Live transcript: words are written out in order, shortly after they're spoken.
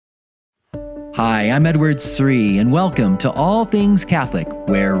Hi, I'm Edward Sri, and welcome to All Things Catholic,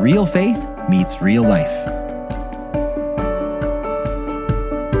 where real faith meets real life.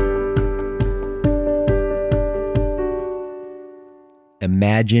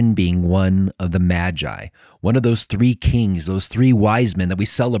 Imagine being one of the Magi, one of those three kings, those three wise men that we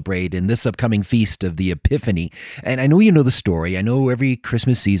celebrate in this upcoming feast of the Epiphany. And I know you know the story. I know every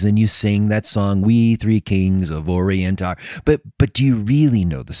Christmas season you sing that song, We Three Kings of Orient Are. But do you really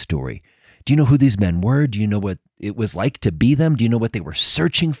know the story? Do you know who these men were? Do you know what it was like to be them? Do you know what they were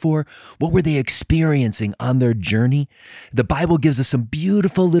searching for? What were they experiencing on their journey? The Bible gives us some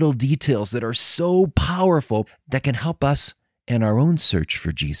beautiful little details that are so powerful that can help us in our own search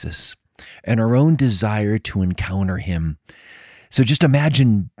for Jesus and our own desire to encounter him. So just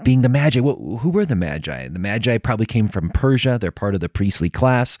imagine being the Magi. Well, who were the Magi? The Magi probably came from Persia. They're part of the priestly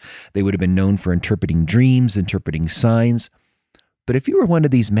class. They would have been known for interpreting dreams, interpreting signs. But if you were one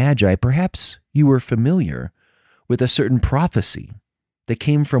of these Magi, perhaps you were familiar with a certain prophecy that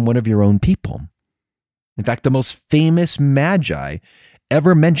came from one of your own people. In fact, the most famous Magi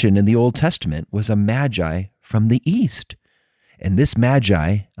ever mentioned in the Old Testament was a Magi from the East. And this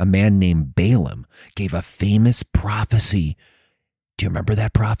Magi, a man named Balaam, gave a famous prophecy. Do you remember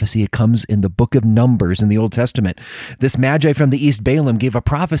that prophecy? It comes in the book of Numbers in the Old Testament. This Magi from the East, Balaam, gave a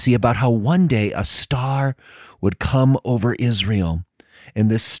prophecy about how one day a star would come over Israel. And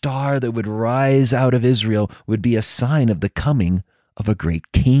this star that would rise out of Israel would be a sign of the coming of a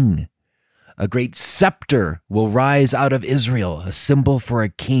great king. A great scepter will rise out of Israel, a symbol for a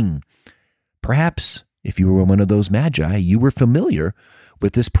king. Perhaps if you were one of those Magi, you were familiar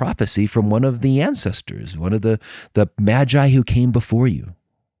with this prophecy from one of the ancestors, one of the Magi who came before you.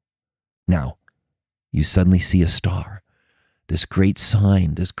 Now, you suddenly see a star, this great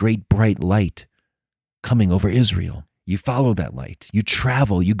sign, this great bright light coming over Israel. You follow that light. You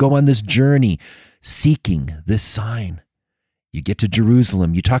travel. You go on this journey seeking this sign. You get to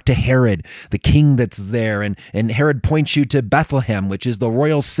Jerusalem. You talk to Herod, the king that's there, and Herod points you to Bethlehem, which is the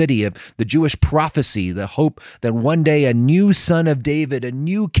royal city of the Jewish prophecy, the hope that one day a new son of David, a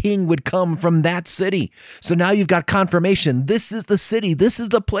new king would come from that city. So now you've got confirmation. This is the city. This is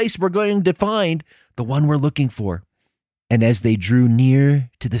the place we're going to find the one we're looking for. And as they drew near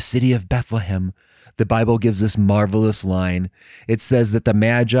to the city of Bethlehem, the Bible gives this marvelous line. It says that the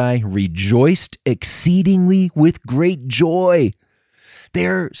Magi rejoiced exceedingly with great joy.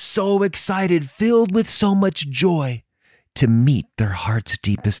 They're so excited, filled with so much joy to meet their heart's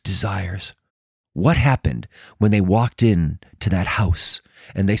deepest desires. What happened when they walked in to that house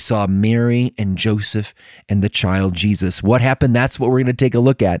and they saw Mary and Joseph and the child Jesus? What happened? That's what we're going to take a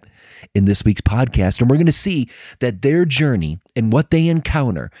look at in this week's podcast. And we're going to see that their journey and what they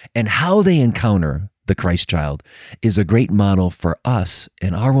encounter and how they encounter the Christ child is a great model for us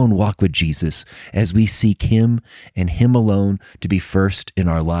in our own walk with Jesus as we seek him and him alone to be first in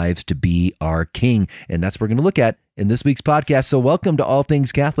our lives, to be our King. And that's what we're going to look at in this week's podcast. So welcome to All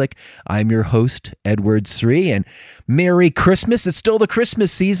Things Catholic. I'm your host, Edward Sri, and Merry Christmas. It's still the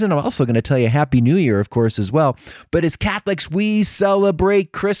Christmas season. I'm also going to tell you Happy New Year, of course, as well. But as Catholics, we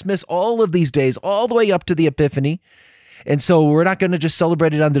celebrate Christmas all of these days, all the way up to the Epiphany. And so we're not going to just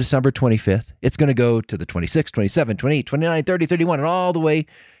celebrate it on December 25th. It's going to go to the 26th, 27th, 28th, 29th, 30th, 31st, and all the way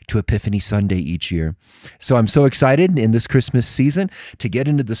to Epiphany Sunday each year. So I'm so excited in this Christmas season to get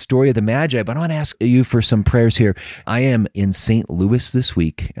into the story of the Magi, but I want to ask you for some prayers here. I am in St. Louis this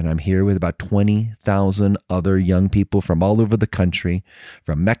week, and I'm here with about 20,000 other young people from all over the country,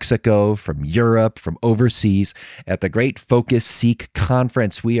 from Mexico, from Europe, from overseas, at the Great Focus Seek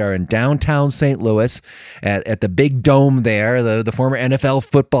Conference. We are in downtown St. Louis at the big dome there, the former NFL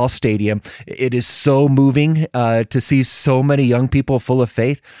football stadium. It is so moving to see so many young people full of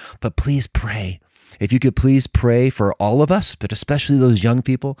faith. But please pray. If you could please pray for all of us, but especially those young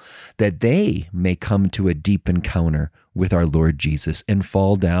people, that they may come to a deep encounter with our Lord Jesus and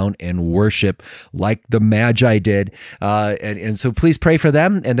fall down and worship like the Magi did. And so please pray for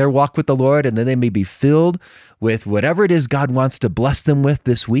them and their walk with the Lord, and that they may be filled with whatever it is God wants to bless them with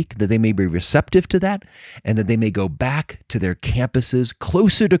this week, that they may be receptive to that, and that they may go back to their campuses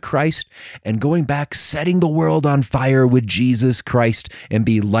closer to Christ and going back, setting the world on fire with Jesus Christ and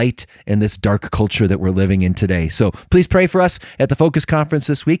be light in this dark culture that we're living in today. So please pray for us at the Focus Conference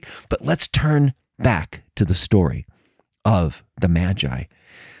this week, but let's turn back to the story of the Magi.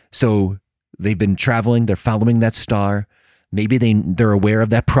 So they've been traveling, they're following that star, Maybe they're aware of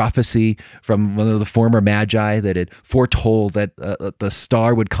that prophecy from one of the former Magi that had foretold that the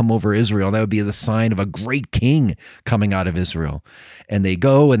star would come over Israel. And that would be the sign of a great king coming out of Israel. And they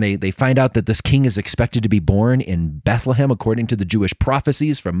go and they find out that this king is expected to be born in Bethlehem, according to the Jewish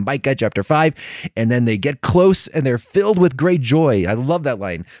prophecies from Micah chapter 5. And then they get close and they're filled with great joy. I love that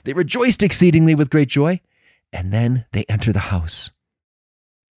line. They rejoiced exceedingly with great joy. And then they enter the house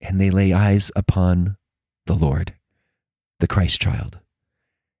and they lay eyes upon the Lord, the Christ child.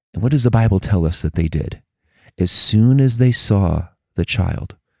 And what does the Bible tell us that they did? As soon as they saw the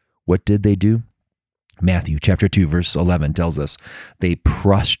child, what did they do? Matthew chapter 2, verse 11 tells us they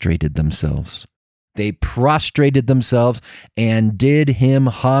prostrated themselves. They prostrated themselves and did him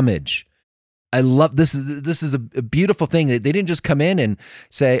homage. I love this. This is a beautiful thing. They didn't just come in and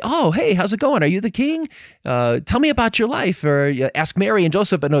say, "Oh, hey, how's it going? Are you the king? Tell me about your life," or ask Mary and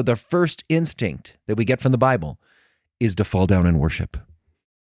Joseph. But no, the first instinct that we get from the Bible is to fall down and worship.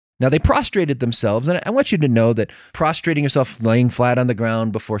 Now, they prostrated themselves, and I want you to know that prostrating yourself, laying flat on the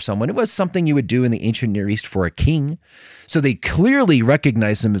ground before someone, it was something you would do in the ancient Near East for a king. So they clearly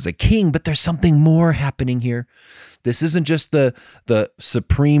recognize him as a king, but there's something more happening here. This isn't just the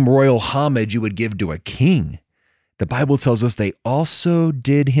supreme royal homage you would give to a king. The Bible tells us they also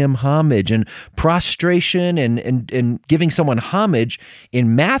did him homage, and prostration and giving someone homage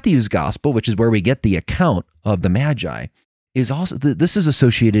in Matthew's gospel, which is where we get the account of the Magi, is also, this is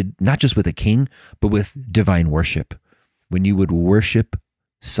associated not just with a king, but with divine worship. When you would worship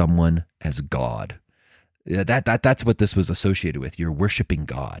someone as God. That's what this was associated with. You're worshiping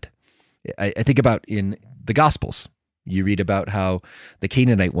God. I think about in the Gospels, you read about how the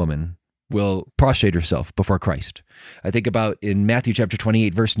Canaanite woman will prostrate herself before Christ. I think about in Matthew chapter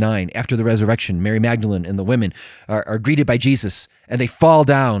 28, verse 9, after the resurrection, Mary Magdalene and the women are greeted by Jesus, and they fall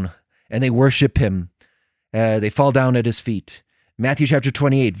down and they worship him. They fall down at his feet. Matthew chapter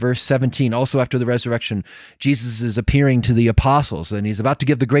 28, verse 17, also after the resurrection, Jesus is appearing to the apostles, and he's about to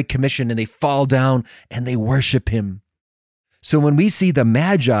give the Great Commission, and they fall down and they worship him. So when we see the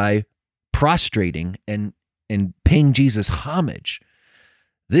Magi prostrating and paying Jesus homage,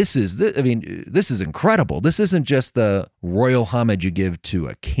 this is incredible. This isn't just the royal homage you give to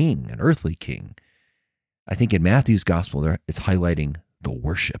a king, an earthly king. I think in Matthew's gospel, it's highlighting the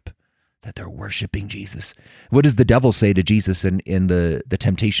worship, that they're worshiping Jesus. What does the devil say to Jesus in the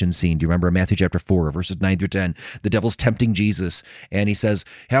temptation scene? Do you remember Matthew chapter 4, verses 9 through 10? The devil's tempting Jesus, and he says,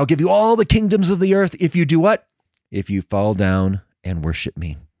 "Hey, I'll give you all the kingdoms of the earth if you do what? If you fall down and worship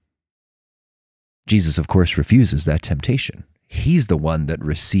me." Jesus, of course, refuses that temptation. He's the one that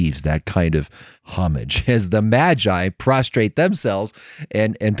receives that kind of homage as the Magi prostrate themselves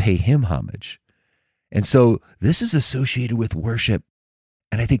and pay him homage. And so this is associated with worship.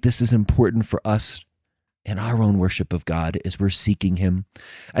 And I think this is important for us in our own worship of God as we're seeking him.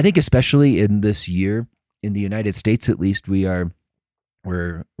 I think especially in this year, in the United States at least, we're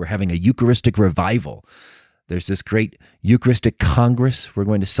having a Eucharistic revival. There's this great Eucharistic Congress we're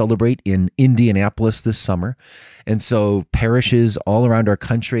going to celebrate in Indianapolis this summer. And so parishes all around our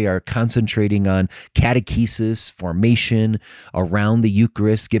country are concentrating on catechesis, formation around the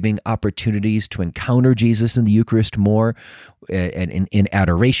Eucharist, giving opportunities to encounter Jesus in the Eucharist more, and in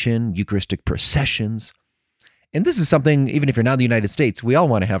adoration, Eucharistic processions. And this is something, even if you're not in the United States, we all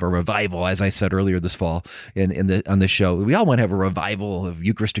want to have a revival, as I said earlier this fall on the show. We all want to have a revival of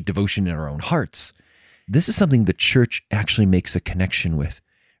Eucharistic devotion in our own hearts. This is something the church actually makes a connection with,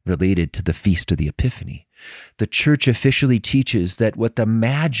 related to the Feast of the Epiphany. The church officially teaches that what the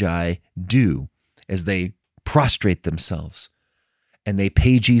Magi do as they prostrate themselves and they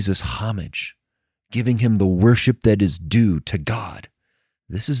pay Jesus homage, giving him the worship that is due to God.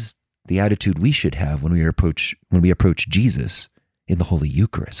 This is the attitude we should have when we approach Jesus in the Holy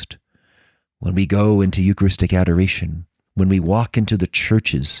Eucharist. When we go into Eucharistic adoration, when we walk into the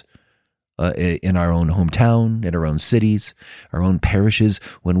churches in our own hometown, in our own cities, our own parishes,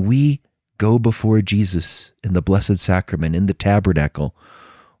 when we go before Jesus in the Blessed Sacrament, in the tabernacle,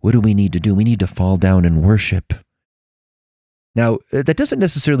 what do we need to do? We need to fall down and worship. Now, that doesn't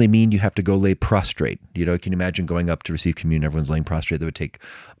necessarily mean you have to go lay prostrate. Can you imagine going up to receive communion, everyone's laying prostrate? That would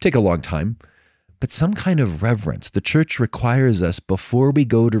take a long time. But some kind of reverence. The church requires us, before we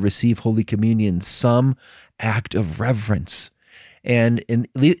go to receive Holy Communion, some act of reverence. And in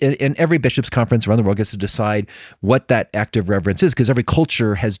every bishops' conference around the world gets to decide what that act of reverence is, because every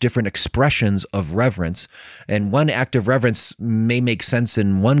culture has different expressions of reverence. And one act of reverence may make sense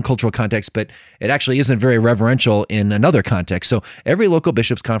in one cultural context, but it actually isn't very reverential in another context. So every local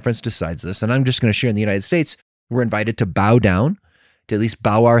bishops' conference decides this. And I'm just going to share in the United States, we're invited to bow down, to at least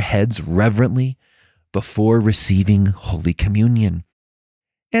bow our heads reverently before receiving Holy Communion.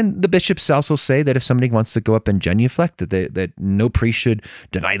 And the bishops also say that if somebody wants to go up and genuflect, that no priest should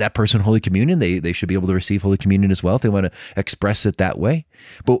deny that person Holy Communion. They should be able to receive Holy Communion as well if they want to express it that way.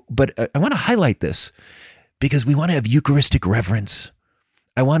 But I want to highlight this because we want to have Eucharistic reverence.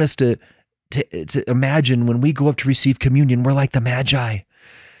 I want us to imagine when we go up to receive communion, we're like the Magi.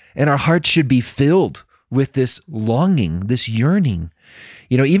 And our hearts should be filled with this longing, this yearning.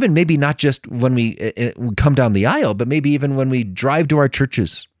 Even maybe not just when we come down the aisle, but maybe even when we drive to our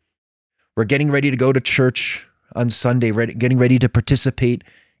churches. We're getting ready to go to church on Sunday, getting ready to participate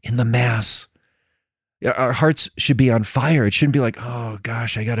in the Mass. Our hearts should be on fire. It shouldn't be like, oh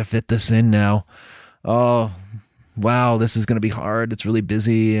gosh, I got to fit this in now. Oh, wow, this is going to be hard. It's really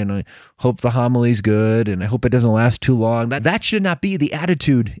busy, and I hope the homily's good, and I hope it doesn't last too long. That should not be the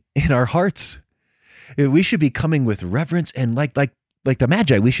attitude in our hearts. We should be coming with reverence, and like the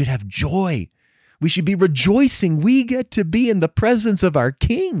Magi, we should have joy. We should be rejoicing. We get to be in the presence of our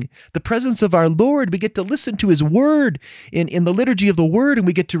King, the presence of our Lord. We get to listen to his word in the liturgy of the word, and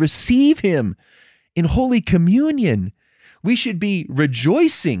we get to receive him in Holy Communion. We should be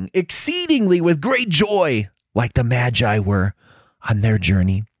rejoicing exceedingly with great joy, like the Magi were on their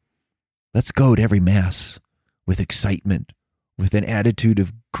journey. Let's go to every Mass with excitement, with an attitude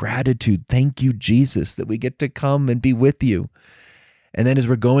of gratitude. Thank you, Jesus, that we get to come and be with you. And then as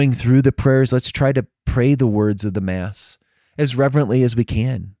we're going through the prayers, let's try to pray the words of the Mass as reverently as we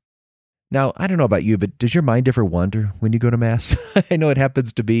can. Now, I don't know about you, but does your mind ever wander when you go to Mass? I know it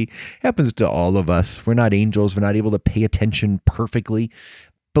happens to all of us. We're not angels. We're not able to pay attention perfectly,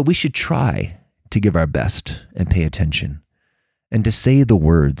 but we should try to give our best and pay attention and to say the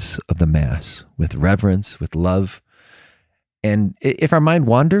words of the Mass with reverence, with love. And if our mind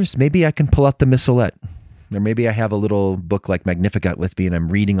wanders, maybe I can pull out the missalette, or maybe I have a little book like Magnificat with me and I'm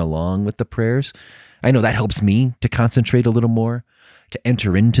reading along with the prayers. I know that helps me to concentrate a little more, to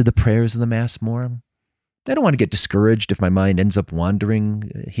enter into the prayers of the Mass more. I don't want to get discouraged if my mind ends up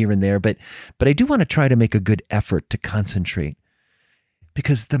wandering here and there, but I do want to try to make a good effort to concentrate,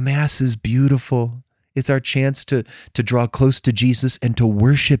 because the Mass is beautiful. It's our chance to draw close to Jesus and to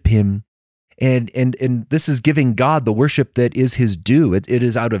worship him. And this is giving God the worship that is his due. It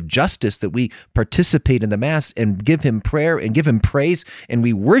is out of justice that we participate in the Mass and give him prayer and give him praise, and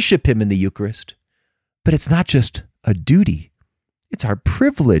we worship him in the Eucharist. But it's not just a duty. It's our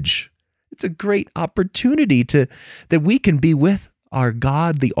privilege. It's a great opportunity that we can be with our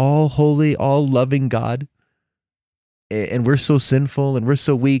God, the all-holy, all-loving God. And we're so sinful, and we're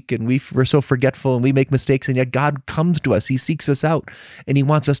so weak, and we're so forgetful, and we make mistakes, and yet God comes to us. He seeks us out, and he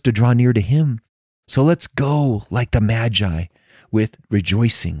wants us to draw near to him. So let's go like the Magi with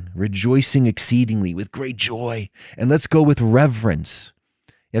rejoicing exceedingly with great joy. And let's go with reverence.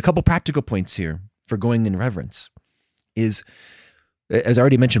 A couple practical points here for going in reverence is, as I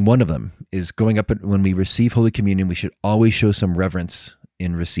already mentioned, one of them is going up when we receive Holy Communion, we should always show some reverence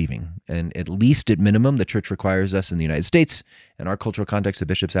in receiving. And at least at minimum, the church requires us in the United States, in our cultural context, the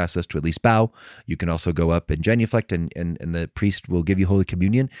bishops ask us to at least bow. You can also go up and genuflect, and the priest will give you Holy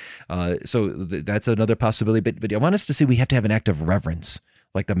Communion. So that's another possibility. But I want us to see we have to have an act of reverence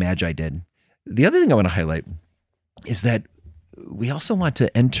like the Magi did. The other thing I want to highlight is that we also want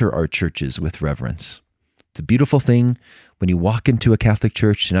to enter our churches with reverence. It's a beautiful thing when you walk into a Catholic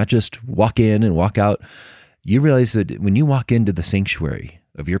church, to not just walk in and walk out. You realize that when you walk into the sanctuary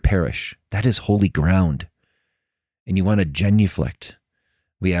of your parish, that is holy ground. And you want to genuflect.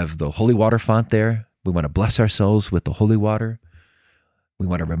 We have the holy water font there. We want to bless ourselves with the holy water. We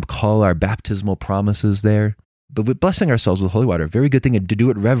want to recall our baptismal promises there. But with blessing ourselves with holy water, a very good thing, and to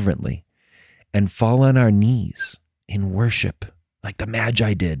do it reverently and fall on our knees in worship like the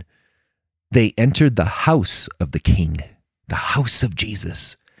Magi did. They entered the house of the King, the house of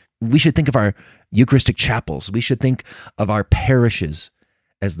Jesus. We should think of our Eucharistic chapels. We should think of our parishes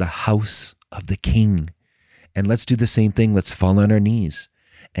as the house of the King. And let's do the same thing. Let's fall on our knees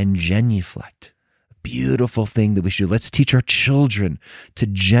and genuflect. A beautiful thing that we should do. Let's teach our children to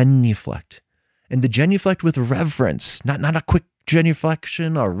genuflect, and to genuflect with reverence, not a quick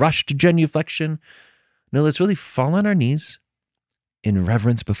genuflection or rushed genuflection. No, let's really fall on our knees in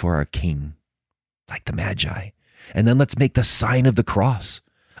reverence before our King, like the Magi. And then let's make the sign of the cross.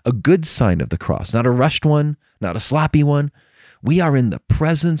 A good sign of the cross, not a rushed one, not a sloppy one. We are in the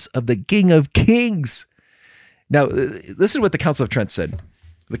presence of the King of Kings. Now, listen to what the Council of Trent said.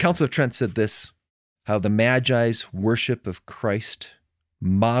 The Council of Trent said this, how the Magi's worship of Christ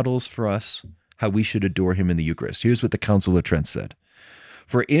models for us how we should adore him in the Eucharist. Here's what the Council of Trent said.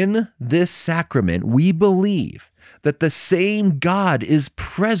 For in this sacrament, we believe that the same God is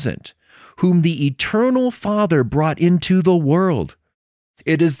present, whom the eternal Father brought into the world.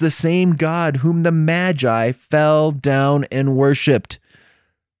 It is the same God whom the Magi fell down and worshiped.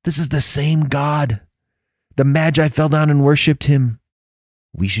 This is the same God. The Magi fell down and worshiped him.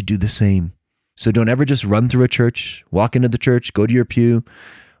 We should do the same. So don't ever just run through a church, walk into the church, go to your pew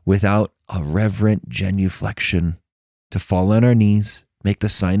without a reverent genuflection to fall on our knees, make the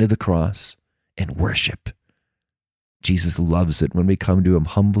sign of the cross, and worship. Jesus loves it when we come to him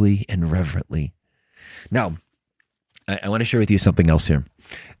humbly and reverently. Now, I want to share with you something else here.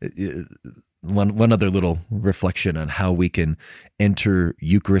 One other little reflection on how we can enter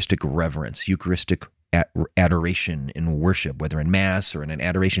Eucharistic reverence, Eucharistic adoration in worship, whether in Mass or in an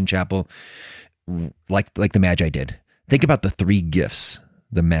adoration chapel, like the Magi did. Think about the three gifts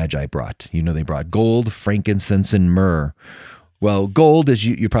the Magi brought. You know, they brought gold, frankincense, and myrrh. Well, gold, as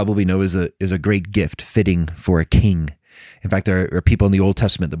you probably know, is a great gift fitting for a king. In fact, there are people in the Old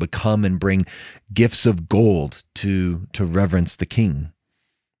Testament that would come and bring gifts of gold to reverence the king,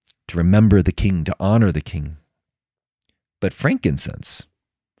 to remember the king, to honor the king. But frankincense,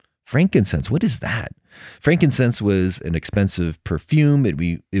 what is that? Frankincense was an expensive perfume.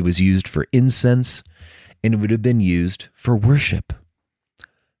 It was used for incense, and it would have been used for worship.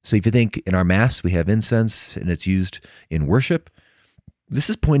 So if you think in our Mass, we have incense and it's used in worship, this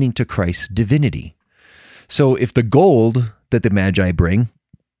is pointing to Christ's divinity. So if the gold that the Magi bring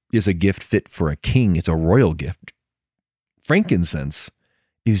is a gift fit for a king, it's a royal gift, frankincense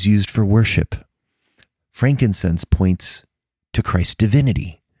is used for worship. Frankincense points to Christ's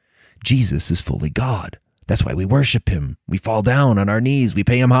divinity. Jesus is fully God. That's why we worship him. We fall down on our knees. We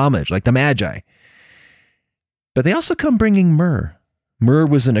pay him homage like the Magi. But they also come bringing myrrh. Myrrh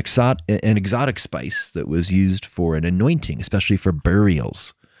was an exotic spice that was used for an anointing, especially for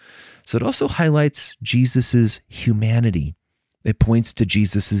burials. So it also highlights Jesus' humanity. It points to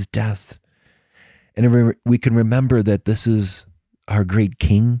Jesus' death. And we can remember that this is our great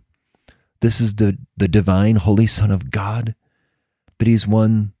King. This is the divine, holy Son of God. But he's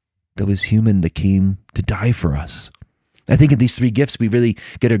one that was human, that came to die for us. I think in these three gifts, we really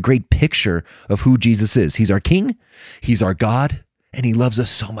get a great picture of who Jesus is. He's our King, he's our God, and he loves us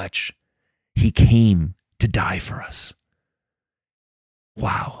so much. He came to die for us.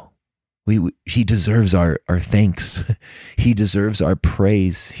 Wow. He deserves our thanks. He deserves our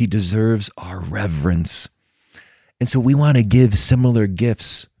praise. He deserves our reverence. And so we want to give similar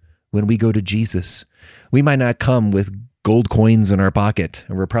gifts when we go to Jesus. We might not come with gold coins in our pocket,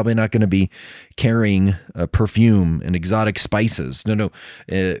 and we're probably not going to be carrying perfume and exotic spices. No.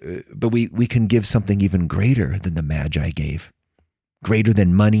 But we can give something even greater than the Magi gave. Greater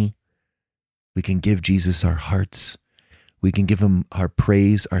than money. We can give Jesus our hearts. We can give him our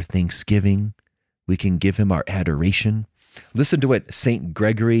praise, our thanksgiving. We can give him our adoration. Listen to what St.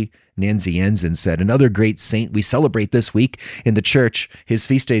 Gregory Nazianzen said, another great saint we celebrate this week in the church, his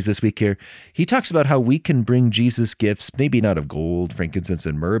feast days this week here. He talks about how we can bring Jesus gifts, maybe not of gold, frankincense,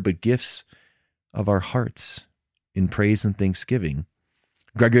 and myrrh, but gifts of our hearts in praise and thanksgiving.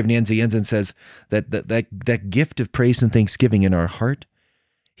 Gregory of Nazianzen says that gift of praise and thanksgiving in our heart,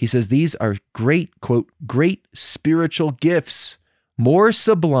 he says these are great, quote, great spiritual gifts, more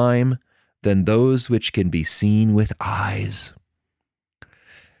sublime than those which can be seen with eyes.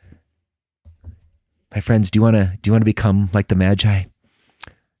 My friends, do you want to become like the Magi?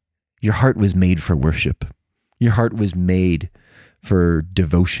 Your heart was made for worship. Your heart was made for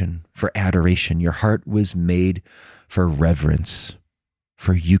devotion, for adoration. Your heart was made for reverence,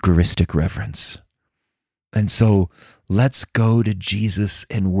 for Eucharistic reverence. And so let's go to Jesus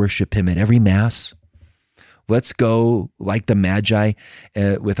and worship him at every Mass. Let's go like the Magi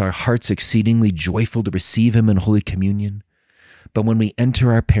with our hearts exceedingly joyful to receive him in Holy Communion. But when we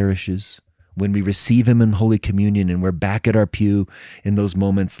enter our parishes, when we receive him in Holy Communion and we're back at our pew in those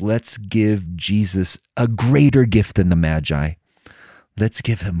moments, let's give Jesus a greater gift than the Magi. Let's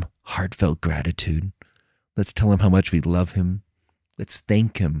give him heartfelt gratitude. Let's tell him how much we love him. Let's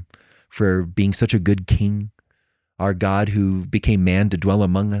thank him for being such a good King, our God who became man to dwell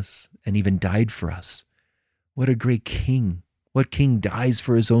among us and even died for us. What a great King. What king dies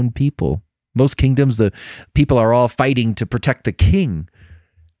for his own people? Most kingdoms, the people are all fighting to protect the king.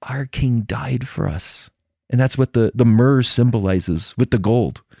 Our King died for us. And that's what the myrrh symbolizes with the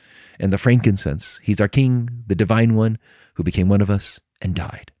gold and the frankincense. He's our King, the divine one who became one of us and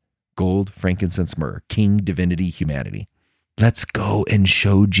died. Gold, frankincense, myrrh, King, divinity, humanity. Let's go and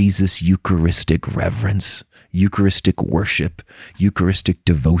show Jesus Eucharistic reverence, Eucharistic worship, Eucharistic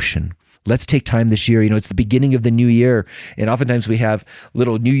devotion. Let's take time this year. It's the beginning of the new year, and oftentimes we have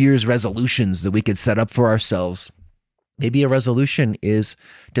little New Year's resolutions that we could set up for ourselves. Maybe a resolution is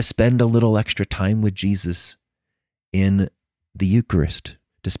to spend a little extra time with Jesus in the Eucharist,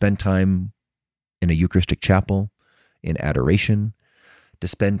 to spend time in a Eucharistic chapel, in adoration, to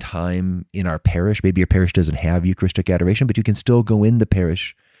spend time in our parish. Maybe your parish doesn't have Eucharistic adoration, but you can still go in the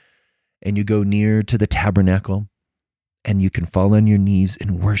parish and you go near to the tabernacle and you can fall on your knees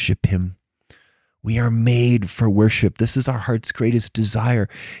and worship him. We are made for worship. This is our heart's greatest desire,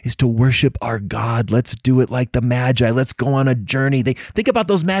 is to worship our God. Let's do it like the Magi. Let's go on a journey. Think about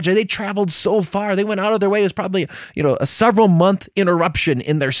those Magi. They traveled so far. They went out of their way. It was probably, a several month interruption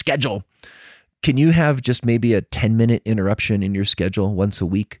in their schedule. Can you have just maybe a 10-minute interruption in your schedule once a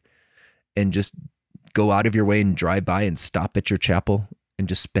week and just go out of your way and drive by and stop at your chapel and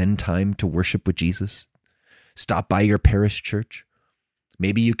just spend time to worship with Jesus? Stop by your parish church.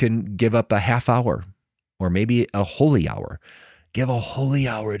 Maybe you can give up a half hour or maybe a holy hour. Give a holy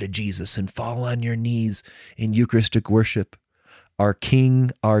hour to Jesus and fall on your knees in Eucharistic worship. Our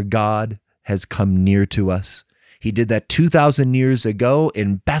King, our God, has come near to us. He did that 2,000 years ago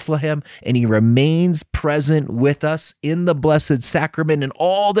in Bethlehem, and he remains present with us in the Blessed Sacrament and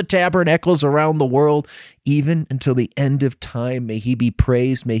all the tabernacles around the world, even until the end of time. May he be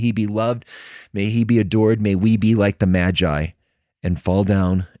praised. May he be loved. May he be adored. May we be like the Magi and fall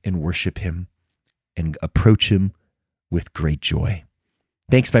down and worship him and approach him with great joy.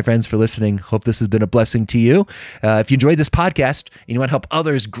 Thanks, my friends, for listening. Hope this has been a blessing to you. If you enjoyed this podcast and you want to help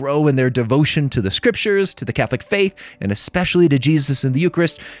others grow in their devotion to the scriptures, to the Catholic faith, and especially to Jesus and the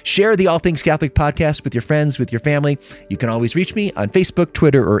Eucharist, share the All Things Catholic podcast with your friends, with your family. You can always reach me on Facebook,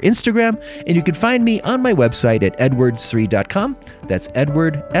 Twitter, or Instagram, and you can find me on my website at edwardsri.com. That's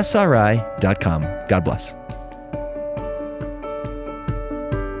edwardsri.com. God bless.